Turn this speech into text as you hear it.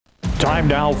Time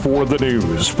now for the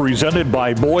news, presented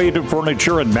by Boyd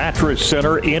Furniture and Mattress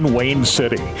Center in Wayne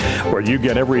City, where you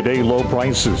get everyday low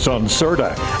prices on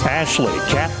Serta, Ashley,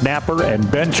 Cat Napper, and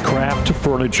Benchcraft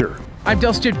furniture. I'm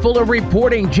Dustin Fuller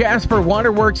reporting. Jasper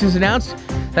Waterworks has announced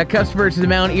that customers in the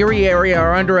Mount Erie area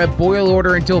are under a boil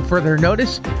order until further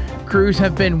notice. Crews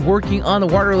have been working on the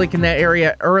water leak in that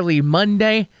area early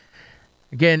Monday.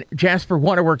 Again, Jasper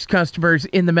Waterworks customers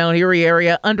in the Mount Erie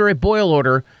area under a boil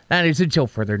order. That is until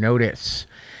further notice.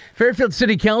 Fairfield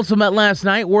City Council met last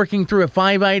night working through a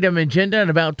 5-item agenda in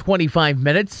about 25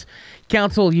 minutes.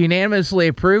 Council unanimously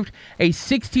approved a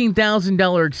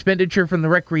 $16,000 expenditure from the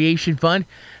Recreation Fund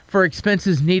for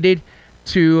expenses needed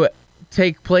to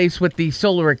take place with the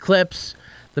solar eclipse.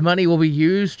 The money will be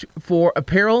used for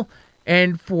apparel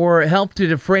and for help to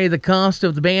defray the cost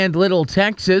of the band Little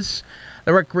Texas.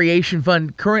 The Recreation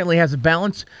Fund currently has a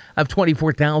balance of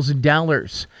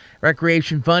 $24,000.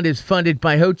 Recreation Fund is funded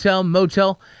by hotel,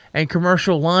 motel, and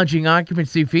commercial lodging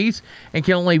occupancy fees and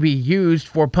can only be used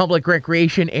for public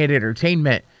recreation and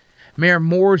entertainment. Mayor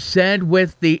Moore said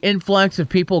with the influx of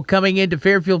people coming into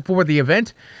Fairfield for the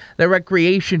event, the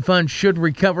Recreation Fund should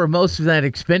recover most of that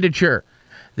expenditure.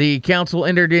 The council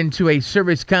entered into a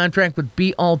service contract with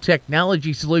Be All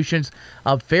Technology Solutions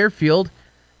of Fairfield.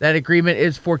 That agreement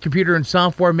is for computer and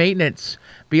software maintenance.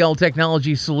 Be All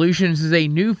Technology Solutions is a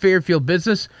new Fairfield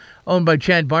business owned by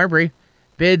Chad Barbary.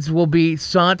 Bids will be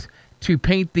sought to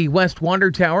paint the West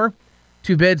Water Tower.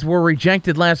 2 bids were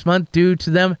rejected last month due to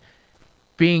them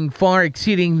being far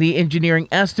exceeding the engineering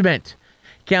estimate.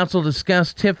 Council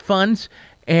discussed TIF funds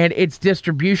and its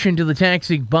distribution to the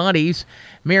taxing bodies.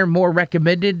 Mayor Moore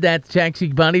recommended that the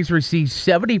taxing bodies receive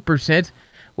 70%,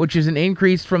 which is an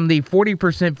increase from the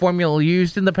 40% formula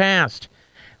used in the past.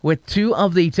 With 2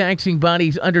 of the taxing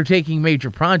bodies undertaking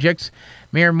major projects,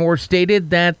 Mayor Moore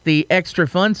stated that the extra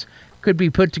funds could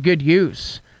be put to good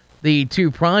use. The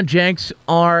 2 projects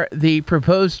are the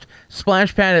proposed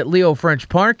splash pad at Leo French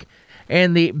Park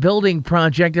and the building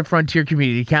project at Frontier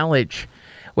Community College.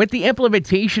 With the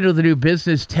implementation of the new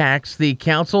business tax, the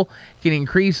council can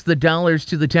increase the dollars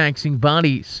to the taxing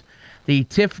bodies. The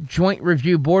TIF Joint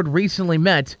Review Board recently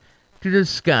met to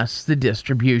discuss the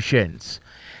distributions.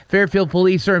 Fairfield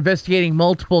police are investigating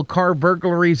multiple car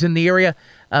burglaries in the area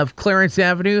of Clarence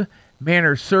Avenue,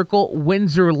 Manor Circle,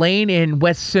 Windsor Lane, and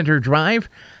West Center Drive.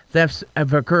 Thefts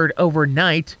have occurred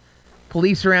overnight.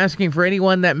 Police are asking for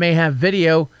anyone that may have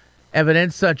video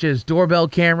evidence such as doorbell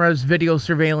cameras, video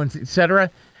surveillance, etc.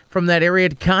 from that area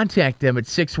to contact them at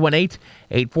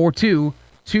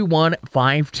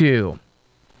 618-842-2152.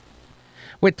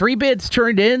 With 3 bids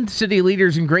turned in, city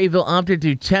leaders in Grayville opted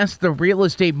to test the real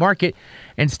estate market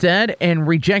instead and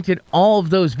rejected all of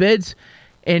those bids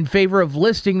in favor of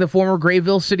listing the former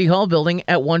Grayville City Hall building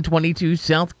at 122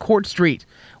 South Court Street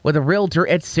with a realtor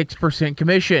at 6%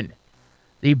 commission.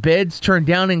 The bids turned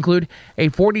down include a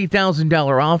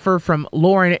 $40,000 offer from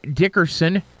Lauren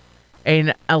Dickerson,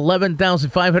 an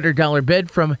 $11,500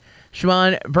 bid from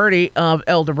Shimon Birdie of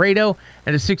El Dorado,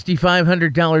 and a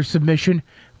 $6,500 submission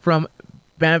from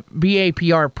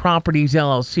BAPR Properties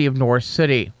LLC of North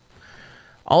City.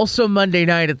 Also Monday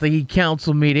night at the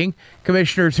council meeting,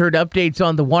 commissioners heard updates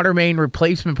on the water main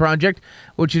replacement project,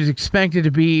 which is expected to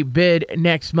be bid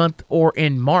next month or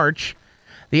in March.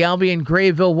 The Albion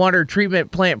Grayville Water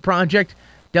Treatment Plant Project,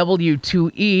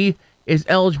 W2E, is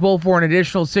eligible for an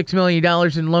additional $6 million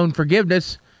in loan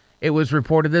forgiveness, it was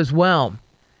reported as well.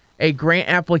 A grant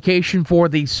application for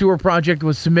the sewer project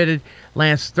was submitted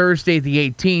last Thursday,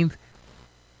 the 18th.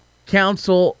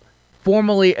 Council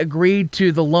formally agreed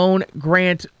to the loan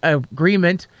grant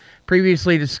agreement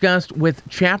previously discussed with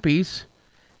Chappies.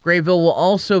 Grayville will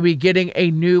also be getting a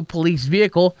new police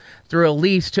vehicle through a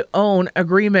lease-to-own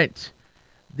agreement.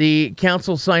 The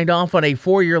council signed off on a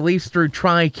 4-year lease through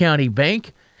Tri-County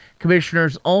Bank.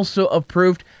 Commissioners also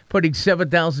approved putting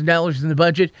 $7,000 in the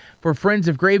budget for Friends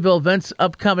of Grayville events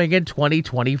upcoming in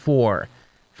 2024.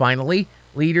 Finally,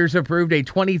 leaders approved a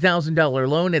 $20,000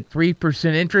 loan at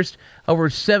 3% interest over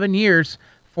 7 years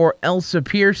for Elsa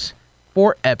Pierce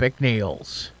for Epic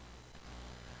Nails.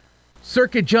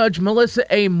 Circuit Judge Melissa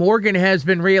A. Morgan has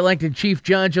been reelected Chief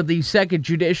Judge of the 2nd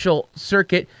Judicial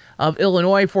Circuit of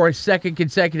Illinois for a second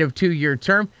consecutive 2-year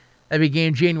term that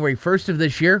began January 1st of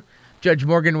this year. Judge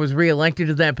Morgan was reelected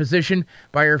to that position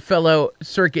by her fellow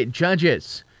circuit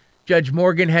judges. Judge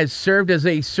Morgan has served as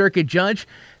a circuit judge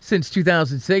since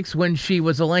 2006 when she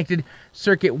was elected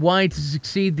circuit-wide to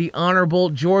succeed the Honorable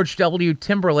George W.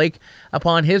 Timberlake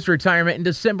upon his retirement in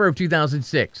December of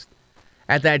 2006.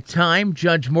 At that time,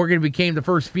 Judge Morgan became the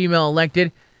first female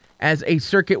elected as a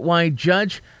circuit-wide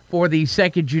judge for the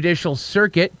 2nd Judicial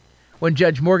Circuit. when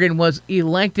Judge Morgan was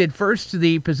elected first to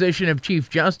the position of Chief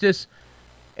Justice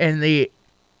in the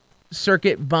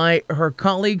circuit by her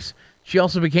colleagues. She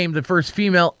also became the first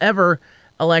female ever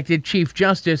elected Chief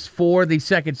Justice for the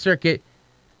Second Circuit.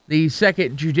 The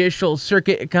Second Judicial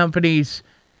Circuit accompanies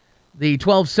the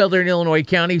 12 southern Illinois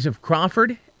counties of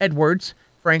Crawford, Edwards,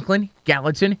 Franklin,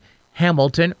 Gallatin,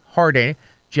 Hamilton, Hardin,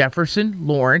 Jefferson,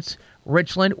 Lawrence,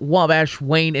 Richland, Wabash,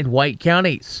 Wayne, and White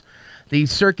counties. The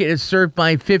circuit is served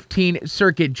by 15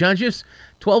 circuit judges,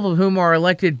 12 of whom are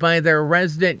elected by their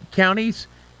resident counties,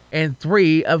 and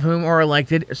 3 of whom are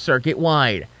elected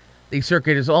circuit-wide. The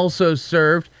circuit is also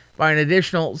served by an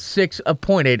additional 6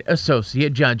 appointed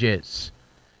associate judges.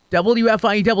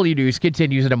 WFIW News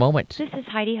continues in a moment. This is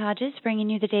Heidi Hodges bringing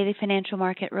you the daily financial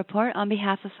market report on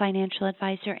behalf of financial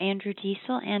advisor Andrew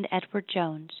Diesel and Edward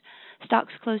Jones.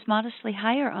 Stocks closed modestly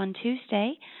higher on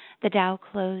Tuesday. The Dow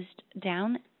closed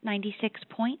down 96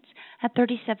 points at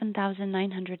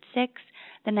 37,906.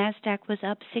 The Nasdaq was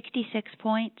up 66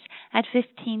 points at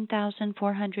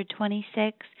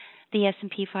 15,426. The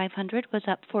S&P 500 was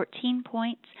up 14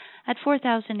 points at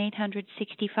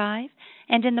 4,865.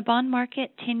 And in the bond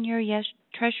market, 10-year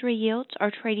Treasury yields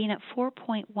are trading at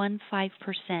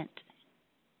 4.15%.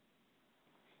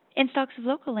 In stocks of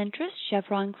local interest,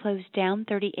 Chevron closed down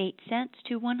 38 cents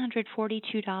to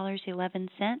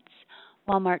 $142.11.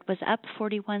 Walmart was up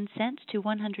 41 cents to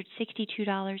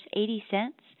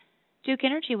 $162.80. Duke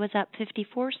Energy was up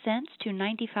 54 cents to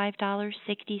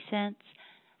 $95.60.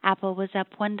 Apple was up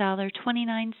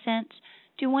 $1.29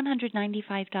 to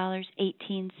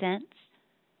 $195.18.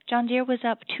 John Deere was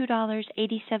up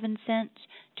 $2.87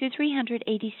 to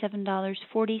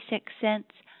 $387.46.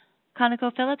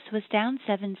 ConocoPhillips was down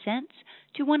 7 cents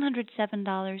to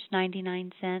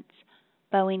 $107.99.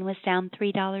 Boeing was down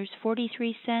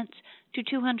 $3.43 to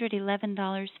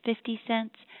 $211.50.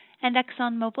 And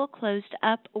ExxonMobil closed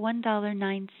up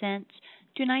 $1.09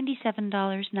 to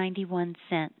 $97.91.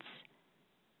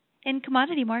 In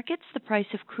commodity markets, the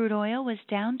price of crude oil was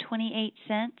down 28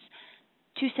 cents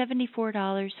to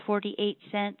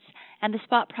 $74.48, and the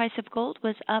spot price of gold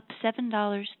was up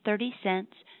 $7.30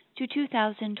 to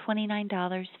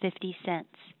 $2,029.50.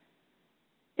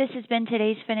 This has been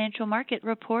today's financial market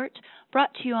report,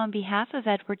 brought to you on behalf of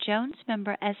Edward Jones,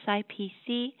 member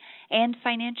SIPC, and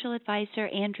financial advisor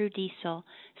Andrew Diesel,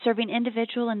 serving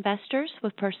individual investors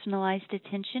with personalized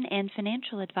attention and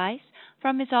financial advice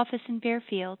from his office in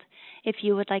Fairfield. If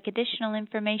you would like additional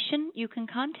information, you can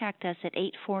contact us at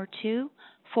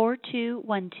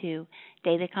 842-4212.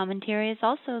 Daily commentary is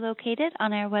also located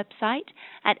on our website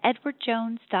at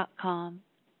edwardjones.com.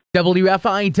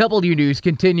 WFIW News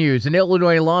continues. An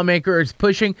Illinois lawmaker is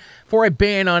pushing for a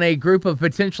ban on a group of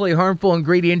potentially harmful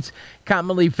ingredients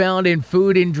commonly found in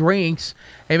food and drinks.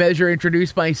 A measure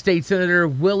introduced by State Senator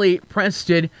Willie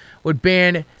Preston would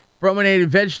ban brominated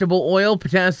vegetable oil,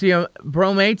 potassium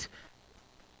bromate,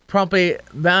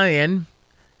 propylene,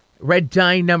 red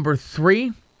dye number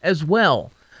 3 as well.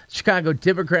 Chicago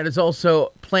Democrat is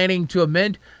also planning to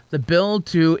amend the bill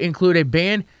to include a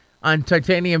ban on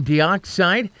titanium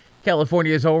dioxide.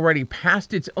 California has already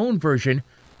passed its own version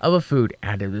of a food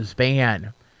additives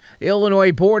ban. The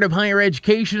Illinois Board of Higher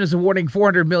Education is awarding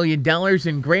 $400 million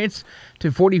in grants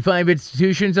to 45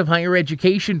 institutions of higher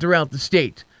education throughout the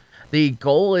state. The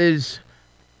goal is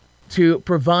to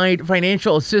provide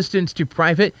financial assistance to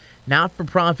private,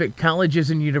 not-for-profit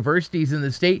colleges and universities in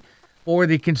the state for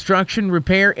the construction,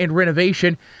 repair, and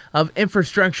renovation of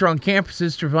infrastructure on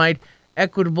campuses to provide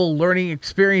equitable learning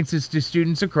experiences to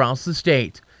students across the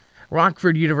state.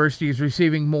 Rockford University is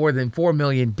receiving more than $4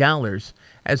 million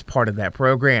as part of that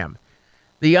program.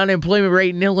 The unemployment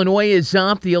rate in Illinois is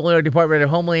up. The Illinois Department of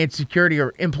Homeland Security,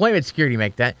 or Employment Security,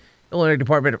 Illinois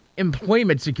Department of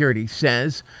Employment Security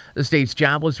says the state's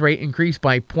jobless rate increased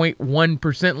by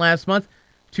 0.1% last month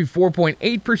to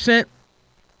 4.8%.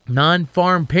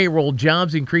 Non-farm payroll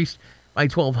jobs increased by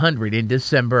 1,200 in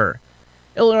December.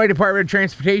 Illinois Department of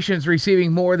Transportation is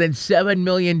receiving more than $7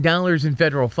 million in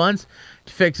federal funds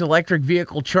to fix electric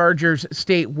vehicle chargers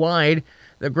statewide.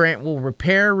 The grant will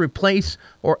repair, replace,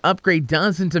 or upgrade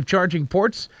dozens of charging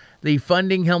ports. The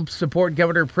funding helps support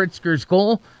Governor Pritzker's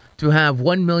goal to have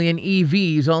 1 million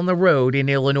EVs on the road in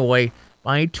Illinois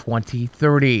by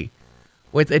 2030.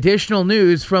 With additional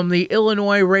news from the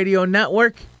Illinois Radio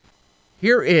Network,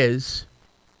 here is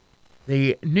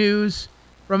the news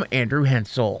from Andrew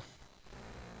Hensel.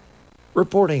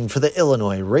 Reporting for the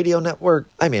Illinois Radio Network,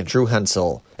 I'm Andrew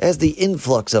Hensel. As the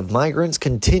influx of migrants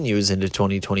continues into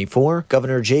 2024,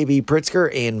 Governor J.B. Pritzker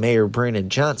and Mayor Brandon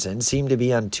Johnson seem to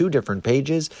be on two different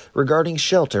pages regarding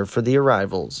shelter for the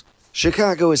arrivals.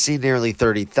 Chicago has seen nearly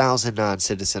 30,000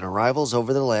 non-citizen arrivals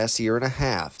over the last year and a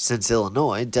half since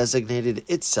Illinois designated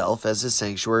itself as a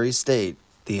sanctuary state.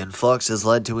 The influx has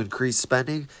led to increased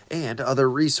spending and other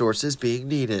resources being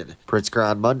needed. Pritzker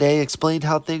on Monday explained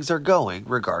how things are going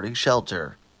regarding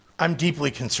shelter. I'm deeply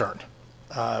concerned.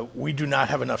 We do not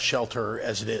have enough shelter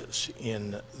as it is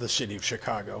in the city of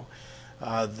Chicago.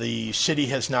 The city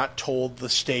has not told the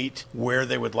state where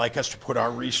they would like us to put our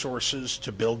resources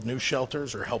to build new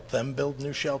shelters or help them build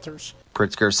new shelters.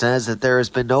 Pritzker says that there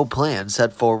has been no plan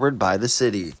set forward by the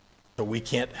city. So we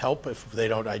can't help if they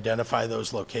don't identify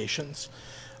those locations.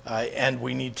 And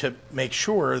we need to make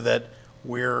sure that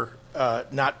we're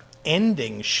not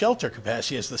ending shelter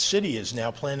capacity, as the city is now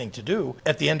planning to do,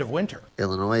 at the end of winter.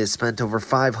 Illinois has spent over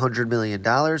 $500 million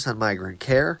on migrant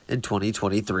care in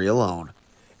 2023 alone.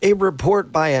 A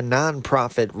report by a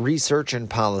nonprofit research and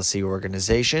policy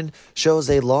organization shows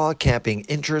a law capping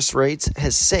interest rates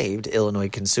has saved Illinois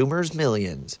consumers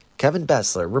millions. Kevin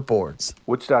Bessler reports.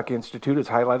 Woodstock Institute is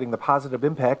highlighting the positive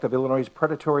impact of Illinois'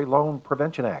 Predatory Loan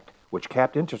Prevention Act, which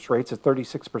capped interest rates at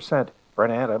 36%.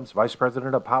 Brent Adams, Vice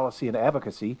President of Policy and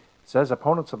Advocacy, says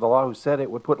opponents of the law who said it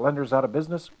would put lenders out of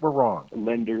business were wrong.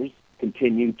 Lenders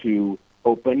continue to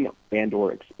open and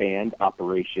or expand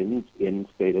operations in the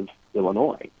state of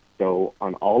Illinois. So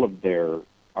on all of their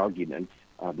arguments,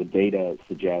 the data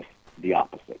suggests the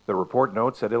opposite. The report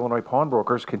notes that Illinois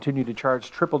pawnbrokers continue to charge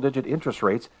triple-digit interest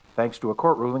rates thanks to a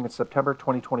court ruling in September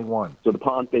 2021. So the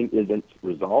pawn thing isn't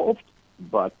resolved,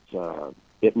 but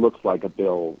it looks like a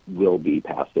bill will be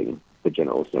passing the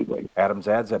General Assembly. Adams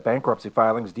adds that bankruptcy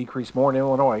filings decrease more in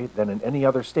Illinois than in any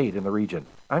other state in the region.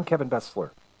 I'm Kevin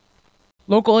Bessler.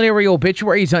 Local and area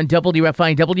obituaries on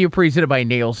WFIW presented by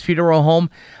Nails Funeral Home,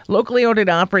 locally owned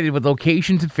and operated with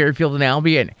locations in Fairfield and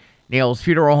Albion. Nails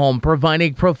Funeral Home,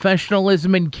 providing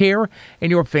professionalism and care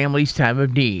in your family's time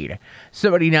of need.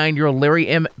 79-year-old Larry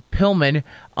M. Pillman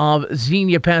of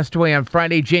Xenia passed away on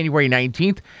Friday, January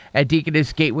 19th at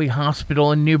Deaconess Gateway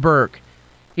Hospital in Newburgh.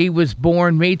 He was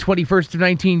born May 21st of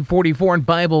 1944 in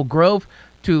Bible Grove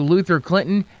to Luther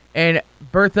Clinton and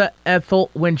Bertha Ethel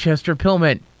Winchester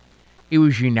Pillman. He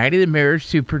was united in marriage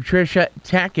to Patricia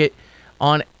Tackett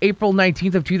on April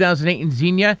 19th of 2008 in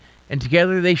Xenia, and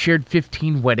together they shared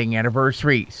 15 wedding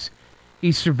anniversaries.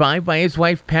 He's survived by his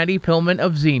wife Patty Pillman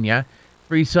of Xenia,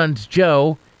 3 sons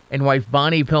Joe and wife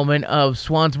Bonnie Pillman of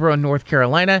Swansboro, North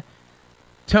Carolina,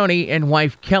 Tony and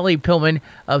wife Kelly Pillman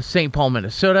of St. Paul,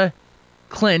 Minnesota,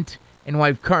 Clint and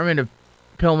wife Carmen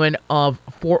Pillman of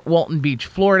Fort Walton Beach,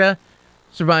 Florida,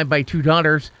 survived by 2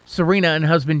 daughters, Serena and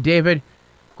husband David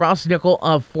Grossnickel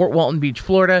of Fort Walton Beach,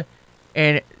 Florida,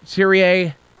 and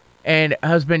Syrie and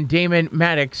husband Damon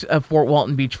Maddox of Fort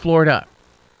Walton Beach, Florida.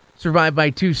 Survived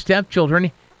by 2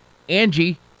 stepchildren,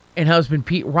 Angie and husband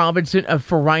Pete Robinson of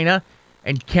Farina,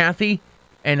 and Kathy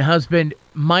and husband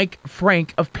Mike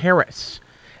Frank of Paris.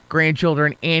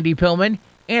 Grandchildren Andy Pillman,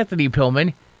 Anthony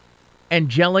Pillman,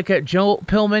 Angelica Joe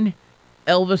Pillman,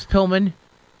 Elvis Pillman,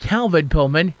 Calvin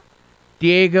Pillman,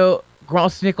 Diego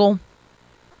Grossnickel,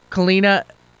 Kalina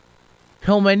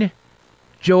Pillman,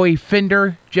 Joey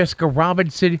Fender, Jessica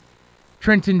Robinson,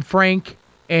 Trenton Frank,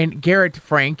 and Garrett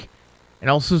Frank, and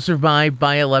also survived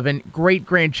by 11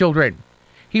 great-grandchildren.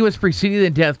 He was preceded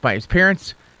in death by his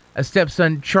parents, a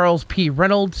stepson Charles P.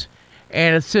 Reynolds,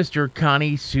 and a sister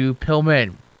Connie Sue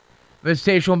Pillman.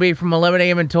 Visitation will be from 11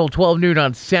 a.m. until 12 noon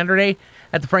on Saturday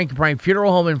at the Frank and Brian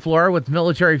Funeral Home in Flora, with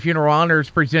military funeral honors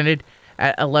presented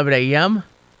at 11 a.m.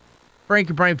 Frank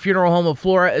and Brian Funeral Home of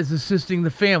Flora is assisting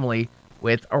the family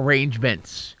with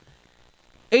arrangements.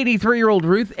 83-year-old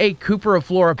Ruth A. Cooper of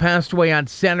Flora passed away on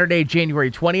Saturday, January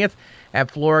 20th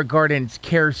at Flora Gardens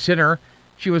Care Center.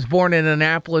 She was born in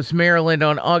Annapolis, Maryland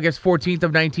on August 14th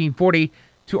of 1940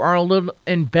 to Arnold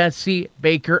and Bessie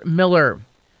Baker Miller.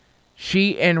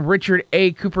 She and Richard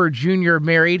A. Cooper Jr.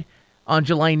 married on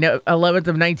July 11th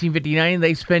of 1959.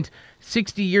 They spent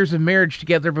 60 years of marriage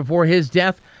together before his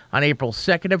death on April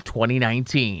 2nd of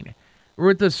 2019.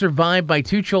 Ruth is survived by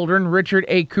 2 children, Richard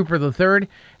A. Cooper III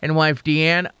and wife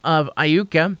Deanne of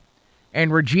Iuka,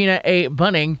 and Regina A.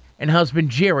 Bunning and husband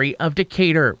Jerry of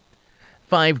Decatur.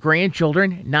 5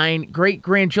 grandchildren, 9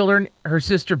 great-grandchildren, her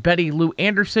sister Betty Lou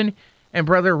Anderson, and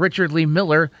brother Richard Lee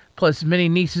Miller, plus many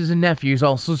nieces and nephews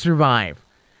also survive.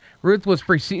 Ruth was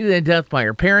preceded in death by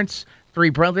her parents, 3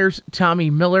 brothers,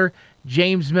 Tommy Miller,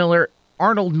 James Miller,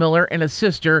 Arnold Miller, and a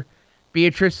sister,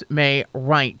 Beatrice May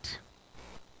Wright.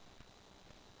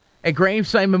 A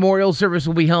graveside memorial service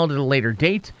will be held at a later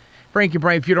date. Frank and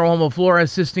Brian Funeral Home of Flora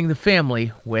assisting the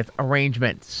family with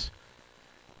arrangements.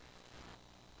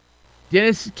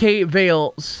 Dennis K.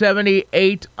 Vale,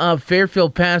 78, of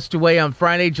Fairfield, passed away on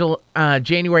Friday,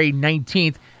 January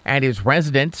 19th at his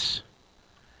residence.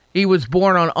 He was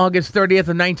born on August 30th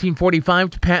of 1945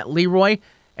 to Pat Leroy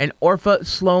and Orpha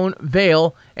Sloan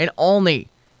Vale in Olney.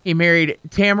 He married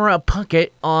Tamara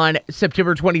Puckett on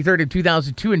September 23rd of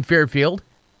 2002 in Fairfield.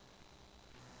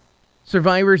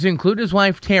 Survivors include his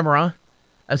wife Tamara,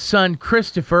 a son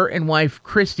Christopher and wife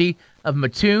Christy of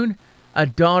Mattoon, a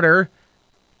daughter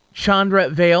Chandra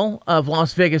Vale of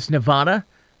Las Vegas, Nevada,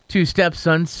 2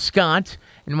 stepsons Scott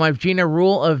and wife Gina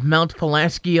Rule of Mount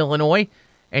Pulaski, Illinois,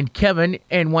 and Kevin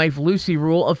and wife Lucy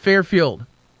Rule of Fairfield,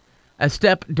 a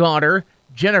stepdaughter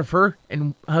Jennifer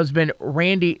and husband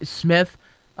Randy Smith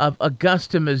of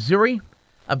Augusta, Missouri,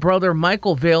 a brother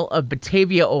Michael Vale of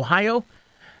Batavia, Ohio,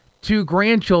 2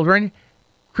 grandchildren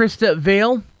Krista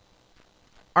Vale,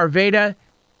 Arvada,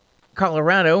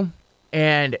 Colorado,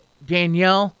 and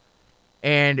Danielle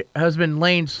and husband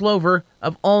Lane Slover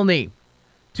of Olney,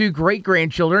 2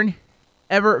 great-grandchildren,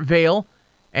 Everett Vale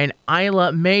and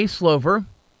Isla May Slover,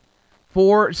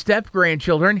 4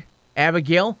 step-grandchildren,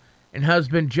 Abigail and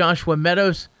husband Joshua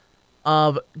Meadows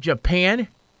of Japan,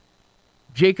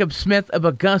 Jacob Smith of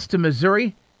Augusta,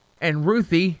 Missouri, and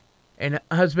Ruthie and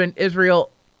husband Israel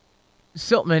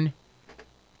Siltman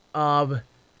of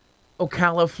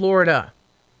Ocala, Florida,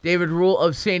 David Rule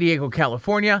of San Diego,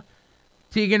 California,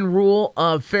 Tegan Rule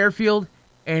of Fairfield,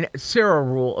 and Sarah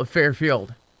Rule of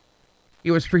Fairfield.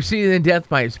 He was preceded in death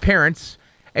by his parents.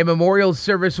 A memorial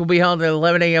service will be held at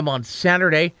 11 a.m. on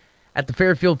Saturday at the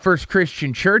Fairfield First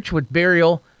Christian Church, with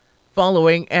burial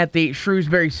following at the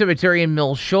Shrewsbury Cemetery in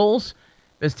Mill Shoals.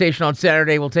 Visitation on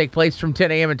Saturday will take place from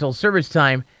 10 a.m. until service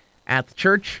time at the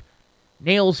church.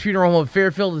 Nails Funeral Home of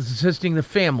Fairfield is assisting the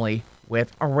family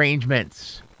with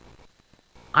arrangements.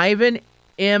 Ivan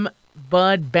M.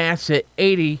 Bud Bassett,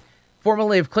 80,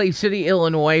 formerly of Clay City,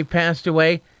 Illinois, passed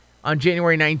away on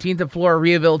January 19th at Flora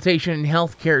Rehabilitation and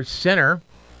Healthcare Center.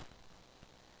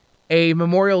 A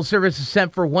memorial service is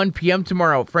set for 1 p.m.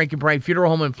 tomorrow at Frank and Bright Funeral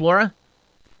Home in Flora.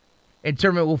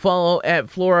 Interment will follow at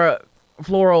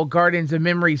Floral Gardens and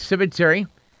Memory Cemetery.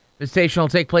 Visitation will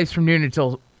take place from noon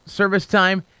until service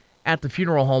time at the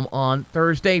funeral home on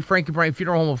Thursday. Frank and Bright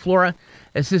Funeral Home of Flora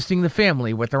assisting the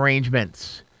family with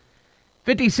arrangements.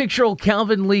 56-year-old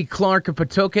Calvin Lee Clark of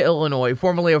Patoka, Illinois,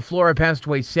 formerly of Flora, passed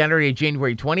away Saturday,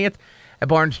 January 20th at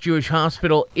Barnes Jewish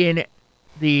Hospital in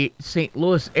the St.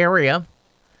 Louis area.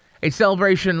 A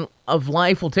celebration of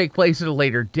life will take place at a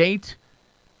later date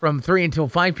from 3 until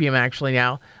 5 p.m. actually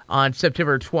now on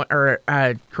January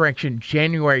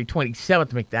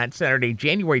 27th, make that Saturday,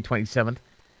 January 27th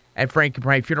at Frank and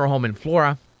Bright Funeral Home in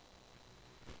Flora.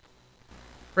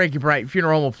 Frank and Bright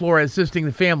Funeral Home of Flora assisting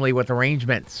the family with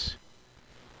arrangements.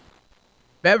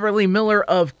 Beverly Miller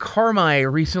of Carmi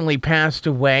recently passed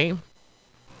away.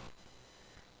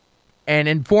 An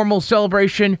informal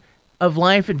celebration of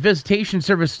life and visitation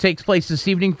service takes place this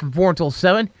evening from 4 until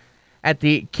 7 at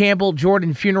the Campbell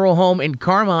Jordan Funeral Home in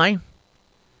Carmi.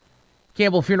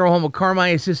 Campbell Funeral Home of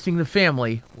Carmi assisting the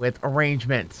family with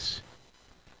arrangements.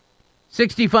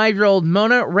 65-year-old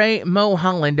Mona Ray Mo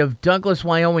Holland of Douglas,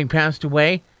 Wyoming, passed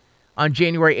away on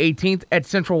January 18th at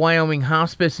Central Wyoming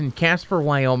Hospice in Casper,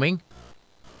 Wyoming.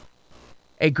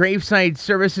 A graveside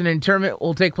service and interment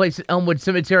will take place at Elmwood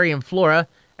Cemetery in Flora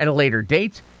at a later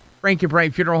date. Frank and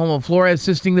Bright Funeral Home of Flora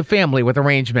assisting the family with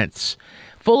arrangements.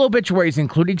 Full obituaries,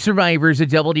 including survivors, at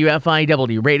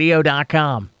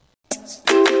WFIWradio.com.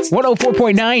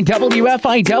 104.9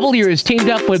 WFIW is teamed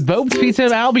up with Bobe's Pizza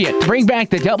of Albion to bring back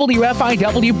the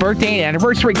WFIW Birthday and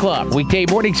Anniversary Club. Weekday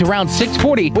mornings around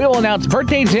 6:40, we will announce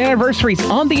birthdays and anniversaries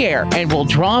on the air, and we'll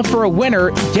draw for a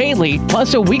winner daily,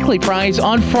 plus a weekly prize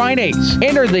on Fridays.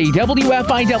 Enter the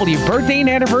WFIW Birthday and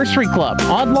Anniversary Club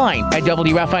online at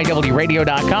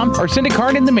WFIWradio.com or send a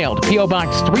card in the mail to P.O.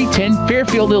 Box 310,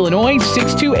 Fairfield, Illinois,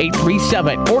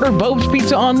 62837. Order Bobe's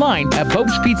Pizza online at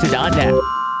bobespizza.net.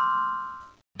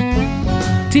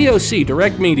 TOC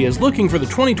Direct Media is looking for the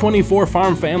 2024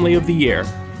 Farm Family of the Year,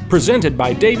 presented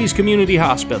by Davies Community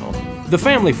Hospital. The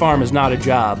family farm is not a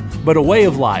job, but a way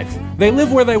of life. They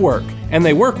live where they work, and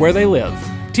they work where they live.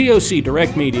 TOC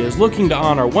Direct Media is looking to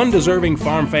honor one deserving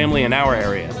farm family in our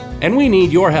area, and we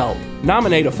need your help.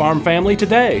 Nominate a farm family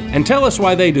today, and tell us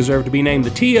why they deserve to be named the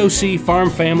TOC Farm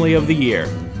Family of the Year.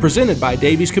 Presented by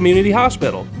Davies Community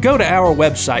Hospital. Go to our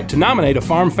website to nominate a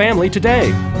farm family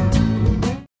today.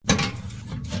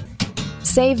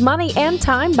 Save money and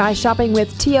time by shopping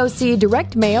with TOC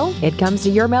Direct Mail. It comes to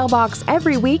your mailbox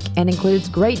every week and includes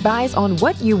great buys on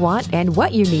what you want and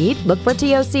what you need. Look for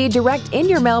TOC Direct in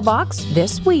your mailbox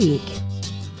this week.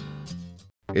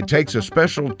 It takes a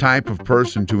special type of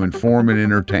person to inform and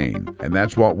entertain, and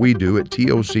that's what we do at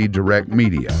TOC Direct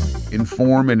Media.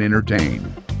 Inform and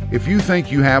entertain. If you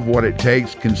think you have what it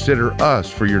takes, consider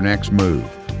us for your next move.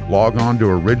 Log on to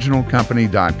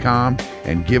originalcompany.com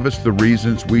and give us the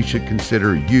reasons we should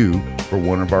consider you for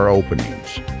one of our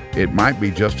openings. It might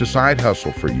be just a side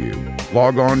hustle for you.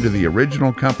 Log on to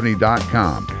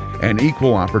theoriginalcompany.com, an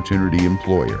equal opportunity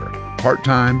employer.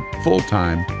 Part-time,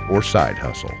 full-time, or side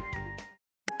hustle.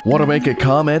 Want to make a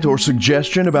comment or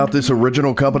suggestion about this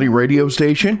Original Company radio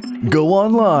station? Go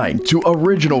online to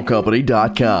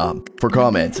originalcompany.com. For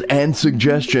comments and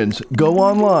suggestions, go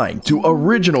online to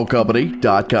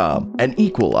originalcompany.com, an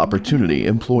equal opportunity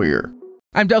employer.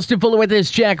 I'm Dustin Fuller with this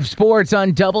check of sports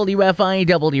on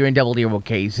WFIW and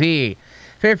WOKZ.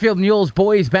 Fairfield Mules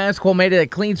boys basketball made it a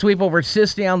clean sweep over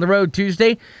Sicily on the road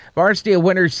Tuesday. Varsity a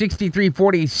winner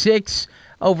 63-46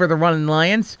 over the Running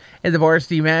Lions. In the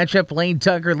varsity matchup, Lane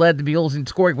Tucker led the Mules in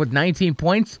scoring with 19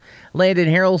 points. Landon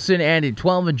Harrelson added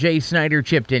 12 and Jay Snyder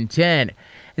chipped in 10.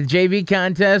 In the JV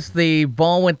contest, the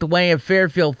ball went the way of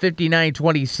Fairfield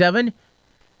 59-27.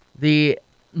 The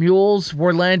Mules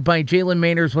were led by Jalen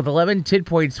Mainers with 11. 10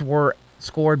 points were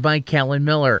scored by Kellen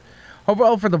Miller.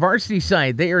 Overall, for the varsity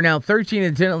side, they are now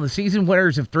 13-10 on the season,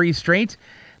 winners of 3 straight.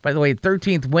 By the way,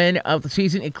 13th win of the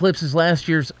season eclipses last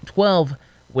year's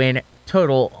 12-win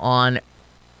total on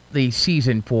the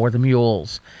season for the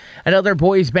Mules. Another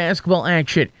boys basketball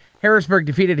action. Harrisburg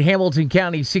defeated Hamilton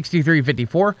County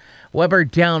 63-54. Weber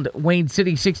downed Wayne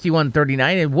City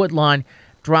 61-39, and Woodlawn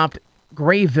dropped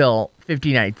Grayville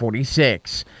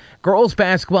 59-46. Girls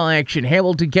basketball action.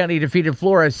 Hamilton County defeated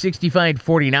Flora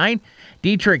 65-49.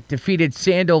 Dietrich defeated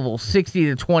Sandoval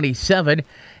 60-27. It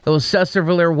was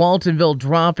Susterville-Waltonville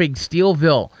dropping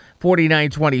Steelville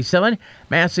 49-27.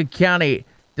 Massac County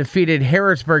defeated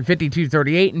Harrisburg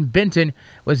 52-38, and Benton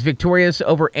was victorious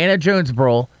over Anna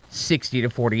Jonesboro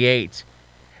 60-48.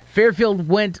 Fairfield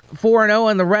went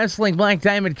 4-0 in the Wrestling Black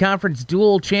Diamond Conference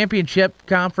Dual Championship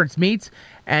Conference meets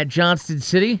at Johnston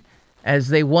City as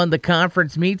they won the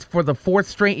conference meets for the 4th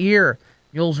straight year.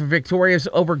 Mules were victorious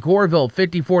over Goreville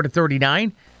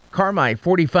 54-39, Carmi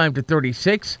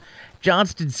 45-36,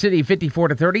 Johnston City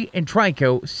 54-30, and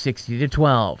Trico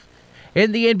 60-12.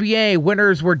 In the NBA,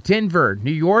 winners were Denver,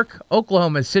 New York,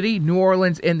 Oklahoma City, New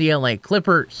Orleans, and the LA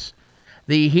Clippers.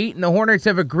 The Heat and the Hornets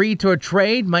have agreed to a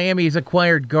trade. Miami has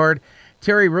acquired guard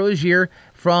Terry Rozier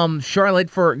from Charlotte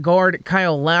for guard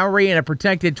Kyle Lowry and a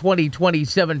protected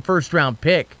 2027 first-round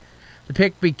pick. The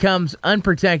pick becomes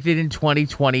unprotected in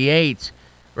 2028.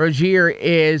 Rozier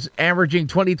is averaging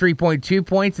 23.2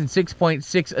 points and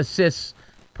 6.6 assists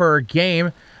per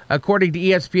game. According to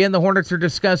ESPN, the Hornets are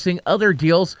discussing other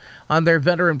deals on their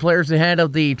veteran players ahead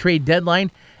of the trade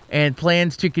deadline and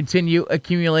plans to continue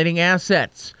accumulating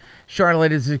assets.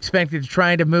 Charlotte is expected to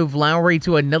try to move Lowry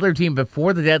to another team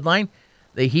before the deadline.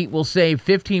 The Heat will save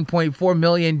 $15.4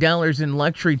 million in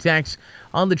luxury tax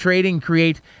on the trade and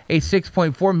create a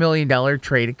 $6.4 million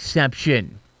trade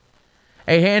exception.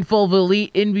 A handful of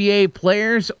elite NBA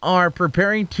players are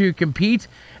preparing to compete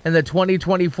in the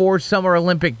 2024 Summer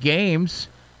Olympic Games.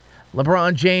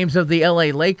 LeBron James of the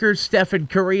LA Lakers, Stephen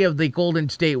Curry of the Golden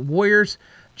State Warriors,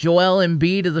 Joel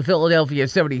Embiid of the Philadelphia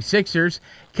 76ers,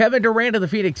 Kevin Durant of the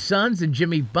Phoenix Suns, and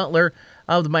Jimmy Butler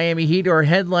of the Miami Heat are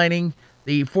headlining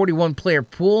the 41-player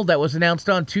pool that was announced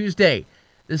on Tuesday.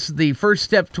 This is the first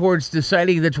step towards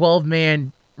deciding the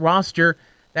 12-man roster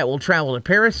that will travel to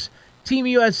Paris. Team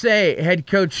USA head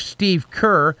coach Steve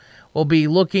Kerr will be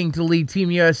looking to lead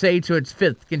Team USA to its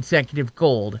 5th consecutive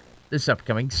gold this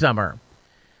upcoming summer.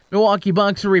 Milwaukee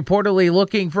Bucks are reportedly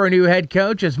looking for a new head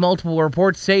coach, as multiple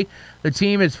reports say the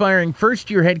team is firing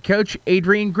first-year head coach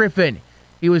Adrian Griffin.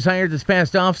 He was hired this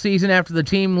past offseason after the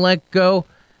team let go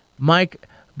Mike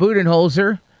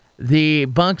Budenholzer. The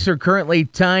Bucks are currently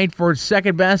tied for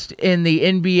second best in the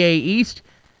NBA East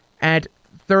at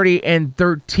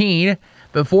 30-13.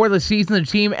 Before the season, the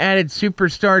team added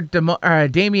superstar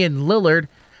Damian Lillard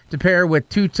to pair with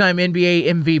two-time NBA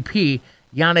MVP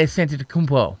Giannis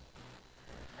Antetokounmpo.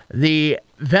 The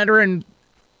veteran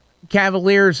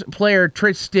Cavaliers player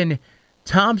Tristan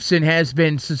Thompson has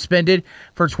been suspended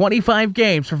for 25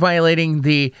 games for violating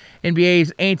the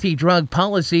NBA's anti-drug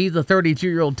policy. The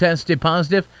 32-year-old tested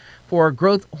positive for a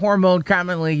growth hormone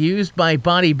commonly used by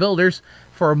bodybuilders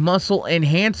for muscle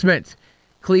enhancement.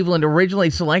 Cleveland originally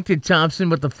selected Thompson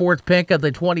with the 4th pick of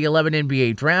the 2011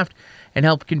 NBA draft and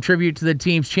helped contribute to the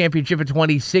team's championship in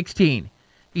 2016.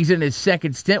 He's in his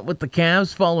 2nd stint with the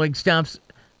Cavs, following stops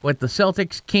with the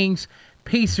Celtics, Kings,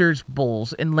 Pacers,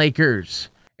 Bulls, and Lakers.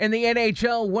 In the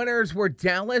NHL, winners were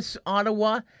Dallas,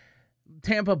 Ottawa,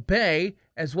 Tampa Bay,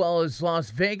 as well as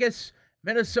Las Vegas,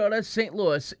 Minnesota, St.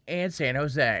 Louis, and San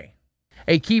Jose.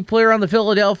 A key player on the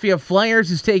Philadelphia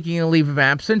Flyers is taking a leave of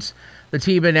absence. The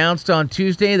team announced on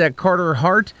Tuesday that Carter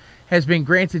Hart has been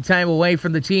granted time away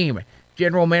from the team.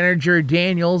 General Manager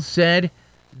Daniels said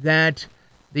that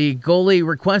the goalie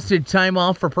requested time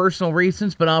off for personal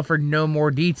reasons but offered no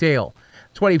more detail.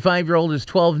 25-year-old is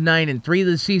 12-9-3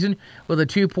 this season with a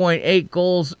 2.8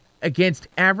 goals against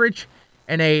average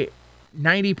and a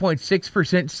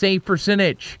 90.6% save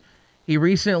percentage. He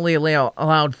recently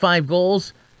allowed 5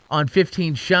 goals on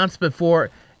 15 shots before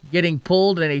getting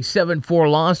pulled in a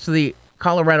 7-4 loss to the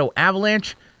Colorado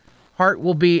Avalanche. Hart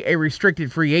will be a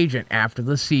restricted free agent after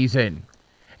the season.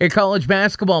 In college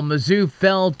basketball, Mizzou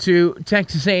fell to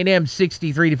Texas A&M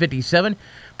 63-57.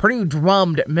 Purdue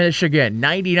drummed Michigan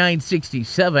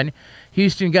 99-67.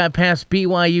 Houston got past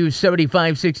BYU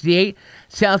 75-68.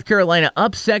 South Carolina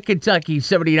upset Kentucky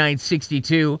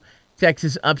 79-62.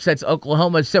 Texas upsets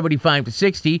Oklahoma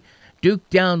 75-60. Duke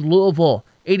down Louisville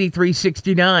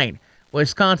 83-69.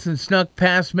 Wisconsin snuck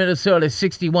past Minnesota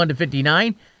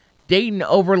 61-59. Dayton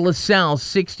over LaSalle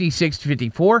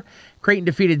 66-54. Creighton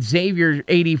defeated Xavier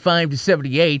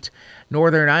 85-78.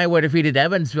 Northern Iowa defeated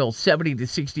Evansville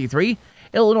 70-63.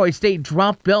 Illinois State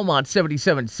dropped Belmont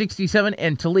 77-67,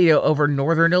 and Toledo over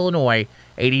Northern Illinois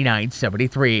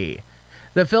 89-73.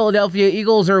 The Philadelphia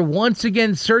Eagles are once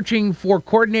again searching for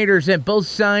coordinators at both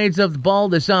sides of the ball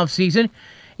this offseason.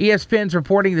 ESPN's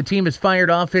reporting the team has fired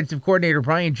offensive coordinator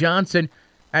Brian Johnson.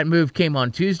 That move came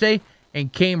on Tuesday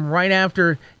and came right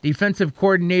after defensive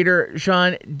coordinator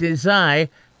Sean Desai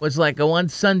was let go on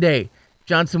Sunday.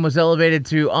 Johnson was elevated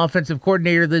to offensive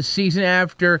coordinator this season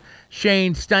after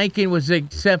Shane Steichen was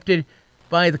accepted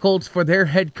by the Colts for their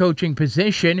head coaching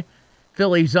position.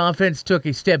 Philly's offense took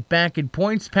a step back in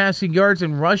points, passing yards,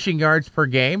 and rushing yards per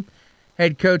game.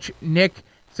 Head coach Nick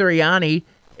Sirianni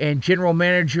and general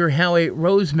manager Howie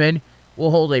Roseman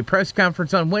will hold a press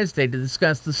conference on Wednesday to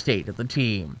discuss the state of the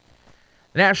team.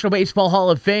 The National Baseball Hall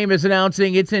of Fame is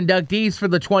announcing its inductees for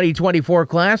the 2024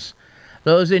 class.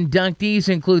 Those inductees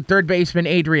include third baseman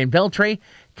Adrian Beltre,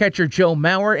 catcher Joe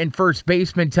Mauer, and first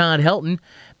baseman Todd Helton.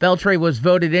 Beltre was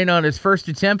voted in on his first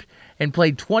attempt and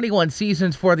played 21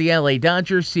 seasons for the LA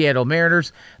Dodgers, Seattle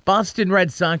Mariners, Boston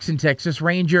Red Sox, and Texas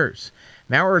Rangers.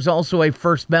 Mauer is also a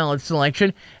first ballot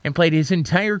selection and played his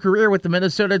entire career with the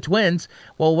Minnesota Twins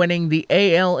while winning the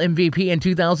AL MVP in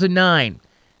 2009.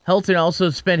 Helton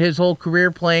also spent his whole career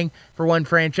playing for one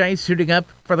franchise, suiting up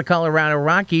for the Colorado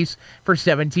Rockies for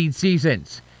 17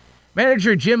 seasons.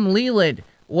 Manager Jim Leyland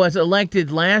was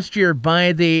elected last year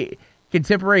by the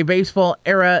Contemporary Baseball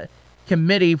Era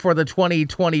Committee for the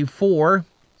 2024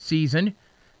 season.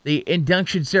 The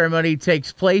induction ceremony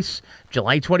takes place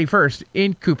July 21st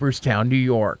in Cooperstown, New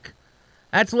York.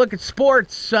 That's a look at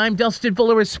sports. I'm Dustin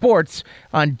Fuller with sports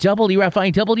on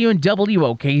WFIW and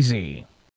WOKZ.